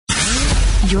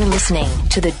You're listening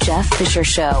to The Jeff Fisher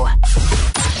Show.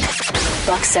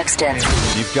 Buck Sexton.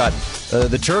 You've got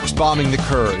the Turks bombing the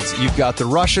Kurds. You've got the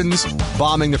Russians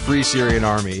bombing the Free Syrian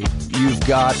Army. You've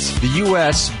got the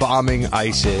U.S. bombing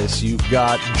ISIS. You've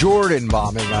got Jordan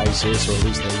bombing ISIS, or at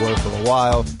least they were for a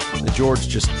while. The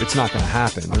Jordan's it's not going to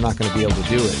happen. They're not going to be able to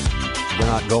do it. They're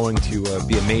not going to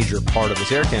be a major part of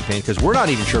this air campaign because we're not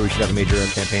even sure we should have a major air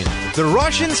campaign. The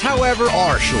Russians, however,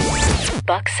 are sure.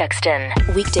 Buck Sexton.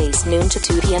 Weekdays noon to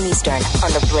 2 p.m. Eastern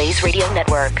on the Blaze Radio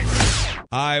Network.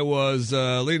 I was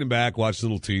leaning back, watched a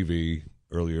little TV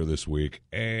earlier this week,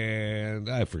 and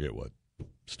I forget what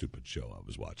stupid show I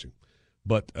was watching.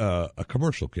 But a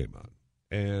commercial came on,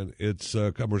 and it's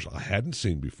a commercial I hadn't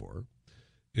seen before.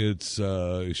 It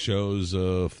shows,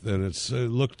 and it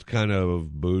looked kind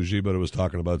of bougie, but it was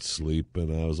talking about sleep,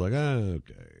 and I was like,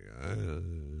 okay.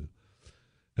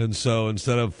 And so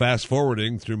instead of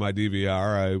fast-forwarding through my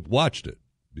DVR, I watched it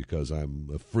because I'm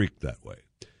a freak that way.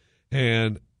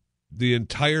 And the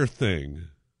entire thing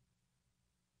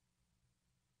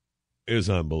is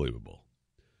unbelievable.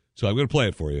 So I'm going to play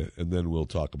it for you, and then we'll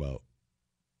talk about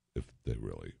if it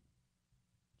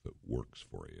works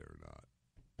for you or not.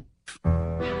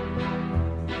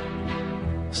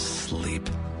 Sleep.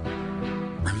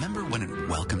 Remember when it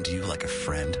welcomed you like a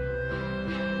friend?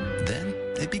 Then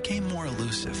it became more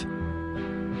elusive.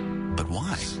 But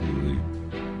why? Sleep.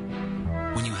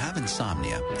 When you have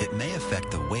insomnia, it may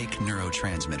affect the wake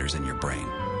neurotransmitters in your brain,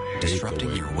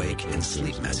 disrupting your wake and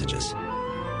sleep messages.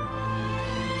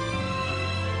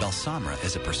 Balsamra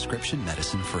is a prescription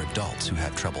medicine for adults who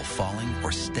have trouble falling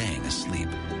or staying asleep.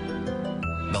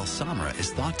 Balsamra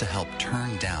is thought to help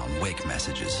turn down wake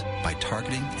messages by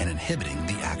targeting and inhibiting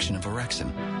the action of orexin,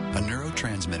 a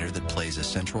neurotransmitter that plays a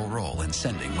central role in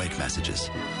sending wake messages.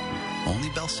 Only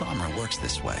Balsamra works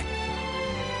this way.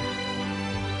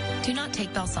 Do not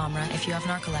take Balsamra if you have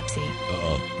narcolepsy.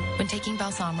 When taking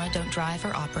Balsamra, don't drive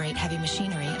or operate heavy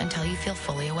machinery until you feel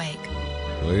fully awake.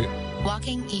 Wait.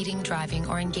 Walking, eating, driving,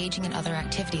 or engaging in other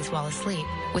activities while asleep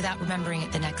without remembering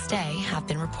it the next day have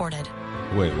been reported.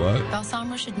 Wait, what?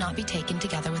 Balsamra should not be taken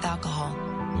together with alcohol.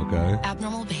 Okay.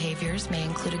 Abnormal behaviors may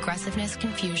include aggressiveness,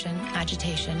 confusion,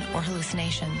 agitation, or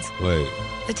hallucinations. Wait.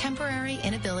 The temporary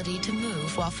inability to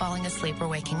move while falling asleep or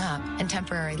waking up and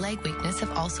temporary leg weakness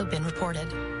have also been reported.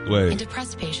 Wait. In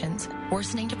depressed patients,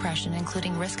 worsening depression,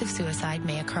 including risk of suicide,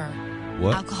 may occur.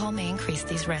 What? Alcohol may increase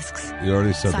these risks. You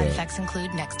already said Side that. effects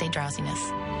include next-day drowsiness.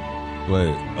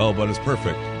 Wait. Oh, but it's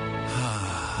perfect.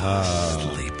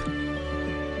 Sleep.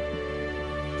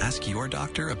 Ask your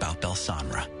doctor about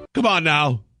Balsamra. Come on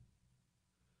now.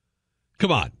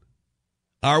 Come on.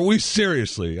 Are you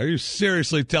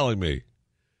seriously telling me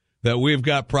that we've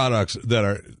got products that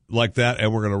are like that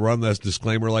and we're going to run this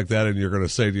disclaimer like that and you're going to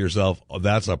say to yourself, oh,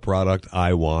 that's a product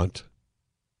I want?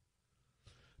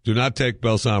 Do not take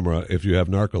Balsamra if you have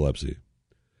narcolepsy.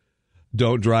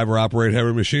 Don't drive or operate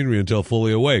heavy machinery until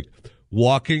fully awake.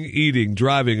 Walking, eating,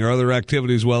 driving, or other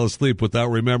activities while asleep without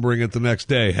remembering it the next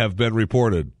day have been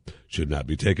reported. Should not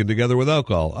be taken together with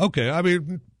alcohol. Okay, I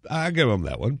mean, I give them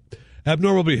that one.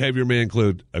 Abnormal behavior may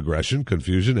include aggression,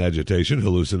 confusion, agitation,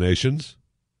 hallucinations.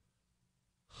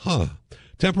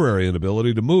 Temporary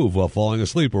inability to move while falling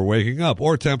asleep or waking up,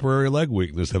 or temporary leg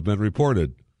weakness have been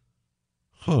reported.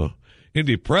 In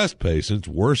depressed patients,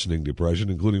 worsening depression,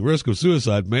 including risk of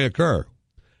suicide, may occur.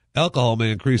 Alcohol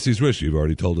may increase these risks. You've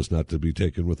already told us not to be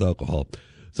taken with alcohol.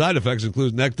 Side effects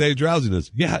include next-day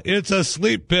drowsiness. Yeah, it's a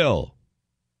sleep pill.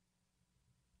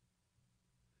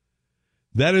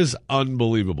 That is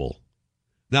unbelievable.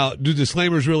 Now, do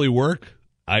disclaimers really work?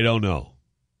 I don't know.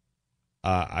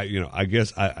 I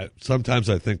guess sometimes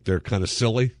I think they're kind of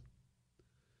silly.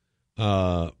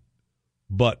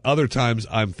 But other times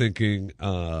I'm thinking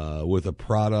with a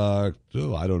product,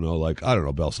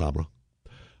 Balsamra.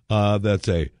 That's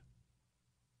a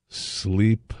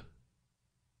sleep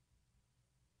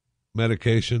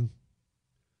medication.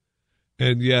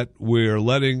 And yet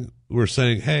we're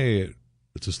saying, hey,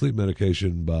 it's a sleep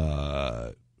medication,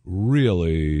 but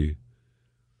really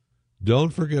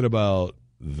don't forget about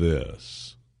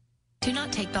this. Do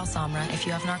not take Balsamra if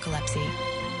you have narcolepsy.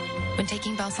 When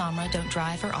taking Balsamra, don't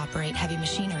drive or operate heavy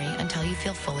machinery until you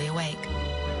feel fully awake.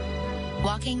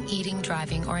 Walking, eating,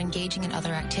 driving, or engaging in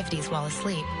other activities while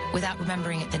asleep without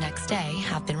remembering it the next day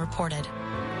have been reported.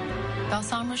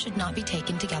 Balsamra should not be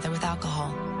taken together with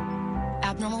alcohol.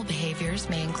 Abnormal behaviors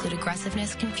may include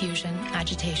aggressiveness, confusion,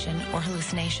 agitation, or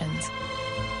hallucinations.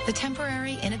 The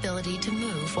temporary inability to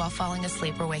move while falling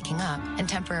asleep or waking up and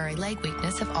temporary leg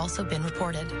weakness have also been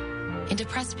reported. In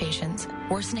depressed patients,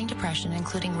 worsening depression,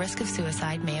 including risk of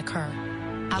suicide, may occur.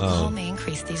 Alcohol may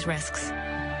increase these risks.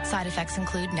 Side effects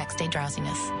include next-day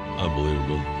drowsiness.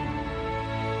 Unbelievable.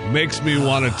 Makes me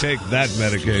want to take that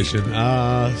medication.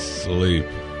 Sleep.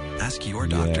 Ask your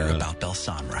doctor about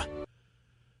Belsomra.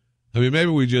 I mean,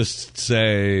 maybe we just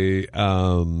say,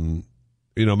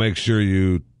 make sure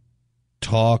you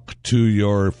talk to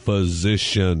your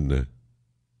physician.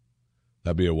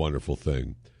 That'd be a wonderful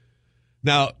thing.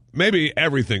 Now, maybe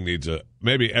everything needs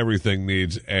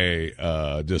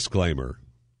a disclaimer.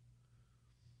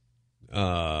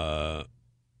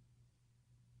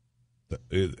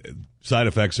 Side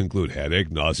effects include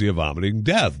headache, nausea, vomiting,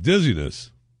 death,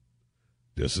 dizziness,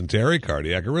 dysentery,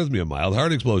 cardiac arrhythmia, mild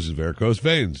heart explosions, varicose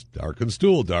veins, darkened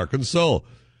stool, darkened soul,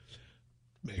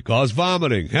 may cause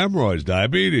vomiting, hemorrhoids,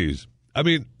 diabetes. I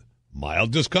mean,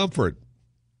 mild discomfort.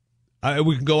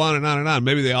 We can go on and on and on.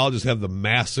 Maybe they all just have the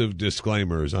massive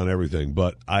disclaimers on everything,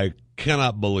 but I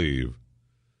cannot believe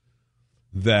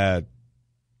that,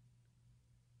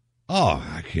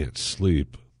 I can't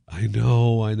sleep. I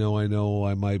know.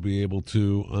 I might be able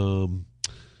to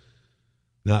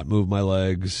not move my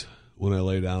legs when I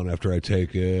lay down after I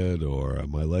take it, or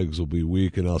my legs will be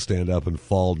weak and I'll stand up and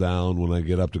fall down when I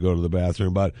get up to go to the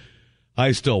bathroom. But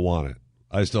I still want it.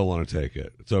 I still want to take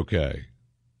it. It's okay.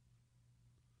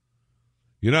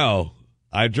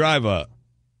 I drive a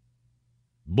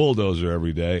bulldozer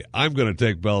every day. I'm going to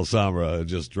take Belsomra and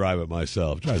just drive it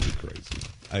myself. It drives me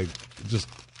crazy.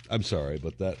 I'm sorry,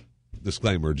 but that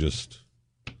disclaimer just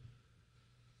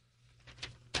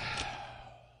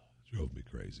drove me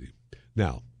crazy.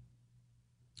 Now,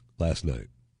 last night,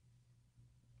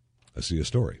 I see a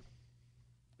story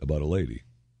about a lady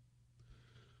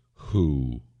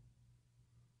who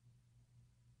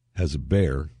has a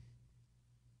bear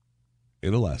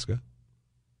in Alaska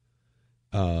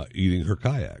eating her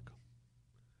kayak.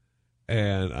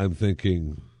 And I'm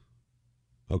thinking,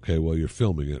 okay, well, you're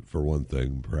filming it for one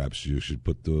thing. Perhaps you should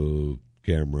put the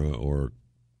camera or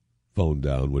phone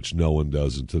down, which no one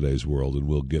does in today's world, and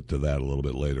we'll get to that a little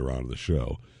bit later on in the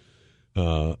show.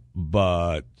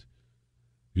 But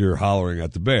you're hollering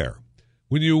at the bear.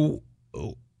 When you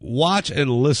watch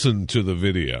and listen to the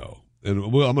video, and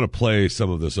I'm going to play some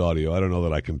of this audio. I don't know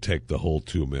that I can take the whole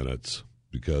 2 minutes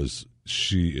because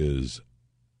she is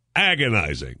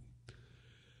agonizing.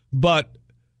 But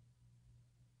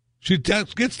she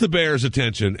gets the bear's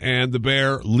attention, and the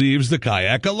bear leaves the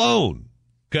kayak alone,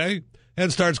 okay,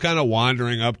 and starts kind of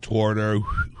wandering up toward her.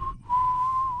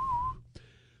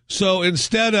 So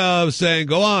instead of saying,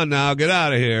 go on now, get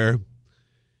out of here,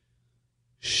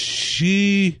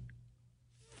 she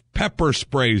pepper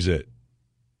sprays it.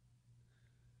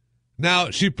 Now,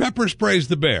 she pepper sprays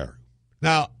the bear.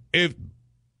 Now,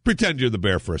 pretend you're the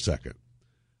bear for a second.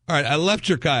 All right, I left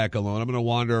your kayak alone. I'm going to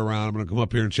wander around. I'm going to come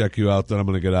up here and check you out. Then I'm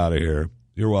going to get out of here.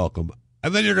 You're welcome.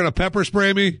 And then you're going to pepper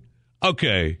spray me?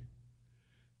 Okay.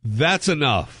 That's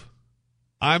enough.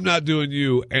 I'm not doing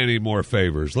you any more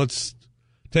favors. Let's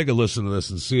take a listen to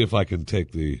this and see if I can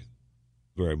take the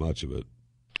very much of it.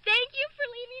 Thank you for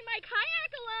leaving my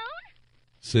kayak alone.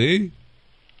 See?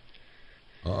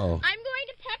 Uh-oh. I'm going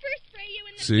to pepper spray you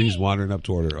in the See, he's wandering up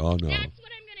toward her. Oh, no. That's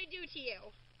what I'm going to do to you.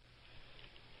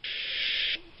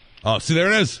 Oh, see,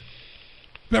 there it is.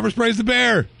 Pepper sprays the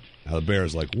bear. Now the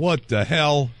bear's like, what the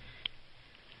hell?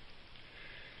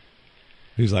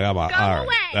 He's like, all right,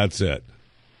 that's it.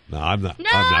 No, I'm not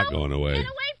going away. Get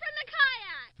away from the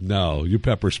kayak. No, you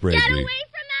pepper sprayed Get me. away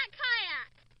from that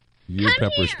kayak. You Come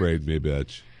pepper here. sprayed me,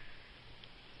 bitch.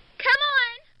 Come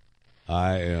on.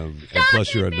 I am, Stop and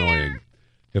plus you're it, bear. annoying.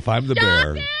 If I'm the Stop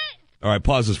bear, it. all right,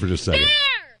 pause this for just a second.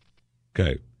 Bear.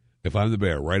 Okay, if I'm the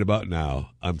bear right about now,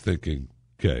 I'm thinking,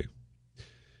 okay,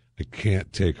 I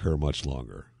can't take her much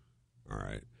longer. All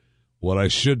right, what I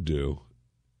should do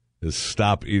is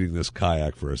stop eating this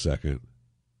kayak for a second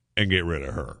and get rid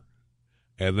of her,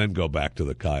 and then go back to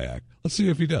the kayak. Let's see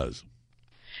if he does.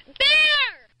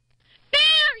 Bear! Bear,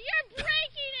 you're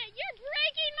breaking it! You're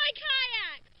breaking my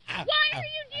kayak! Why are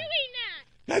you doing that?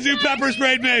 Because you Why pepper are you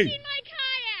sprayed me! breaking my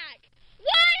kayak?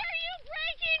 Why are you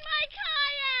breaking my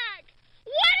kayak?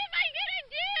 What am I gonna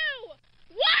do?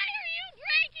 Why are you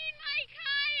breaking my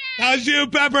kayak? Because you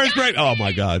pepper sprayed. Oh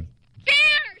my God!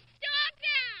 Bear, stop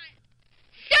that!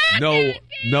 Stop No, that,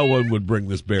 Bear! no one would bring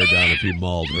this bear down if he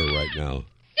mauled her right now.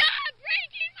 Stop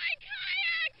breaking my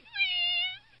kayak,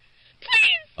 please!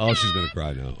 Please stop! Oh, she's gonna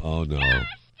cry now. Oh no! Start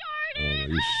Oh, it! no,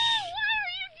 you Why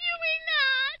are you doing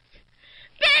that?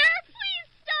 Bear, please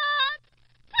stop!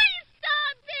 Please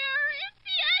stop, Bear! It's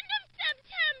the end of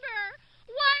September!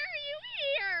 Why are you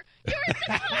here? You're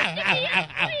supposed to be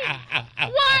asleep!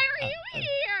 Why are you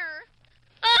here?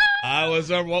 Oh, I was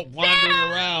wandering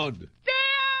around.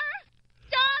 Bear!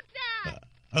 Stop that!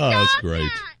 Oh, that's Stop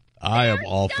great. that. I am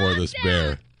all for this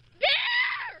bear.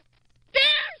 Bear,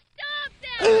 stop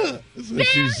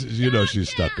that. She's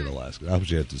stuck in Alaska. I hope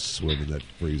she had to swim in that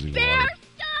freezing Bear, water.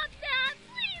 stop that.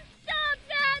 Please stop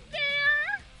that,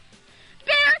 Bear.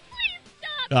 Bear, please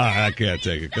stop that. I can't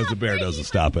take it because the bear doesn't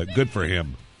stop it. Good for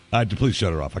him. Please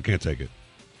shut her off. I can't take it.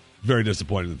 Very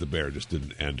disappointing that the bear just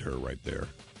didn't end her right there.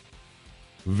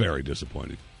 Very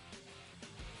disappointing.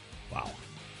 Wow.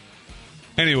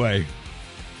 Anyway,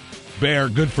 Bear,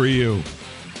 good for you.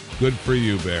 Good for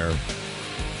you, Bear.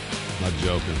 I'm not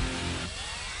joking.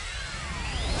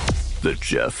 The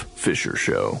Jeff Fisher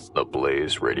Show, the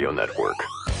Blaze Radio Network.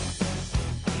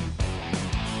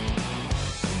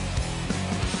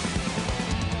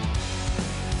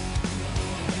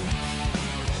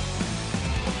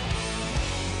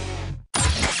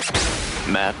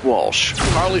 Matt Walsh.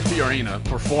 Carly Fiorina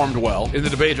performed well. In the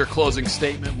debate, her closing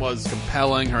statement was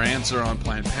compelling. Her answer on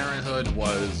Planned Parenthood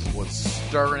was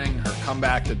stirring. Her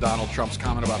comeback to Donald Trump's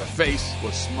comment about her face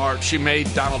was smart. She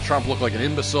made Donald Trump look like an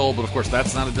imbecile, but of course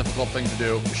that's not a difficult thing to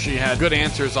do. She had good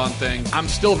answers on things. I'm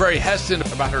still very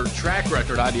hesitant about her track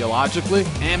record ideologically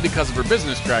and because of her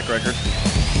business track record.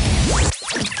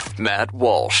 Matt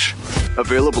Walsh.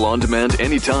 Available on demand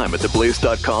anytime at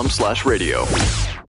theblaze.com/radio.